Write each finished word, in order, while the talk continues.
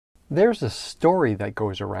There's a story that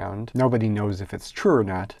goes around, nobody knows if it's true or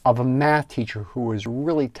not, of a math teacher who was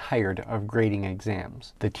really tired of grading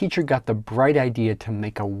exams. The teacher got the bright idea to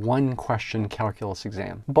make a one-question calculus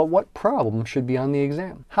exam. But what problem should be on the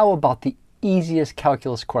exam? How about the easiest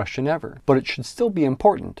calculus question ever? But it should still be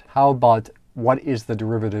important. How about what is the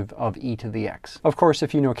derivative of e to the x? Of course,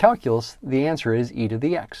 if you know calculus, the answer is e to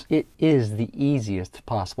the x. It is the easiest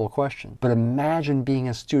possible question. But imagine being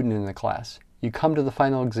a student in the class. You come to the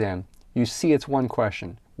final exam, you see it's one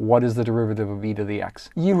question. What is the derivative of e to the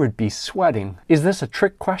x? You would be sweating. Is this a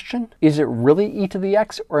trick question? Is it really e to the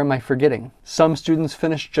x, or am I forgetting? Some students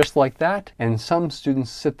finish just like that, and some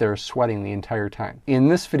students sit there sweating the entire time. In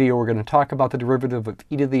this video, we're going to talk about the derivative of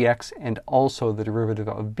e to the x and also the derivative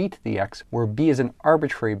of b to the x, where b is an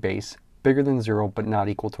arbitrary base bigger than 0 but not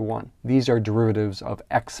equal to 1. These are derivatives of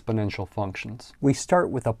exponential functions. We start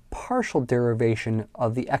with a partial derivation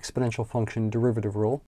of the exponential function derivative rule.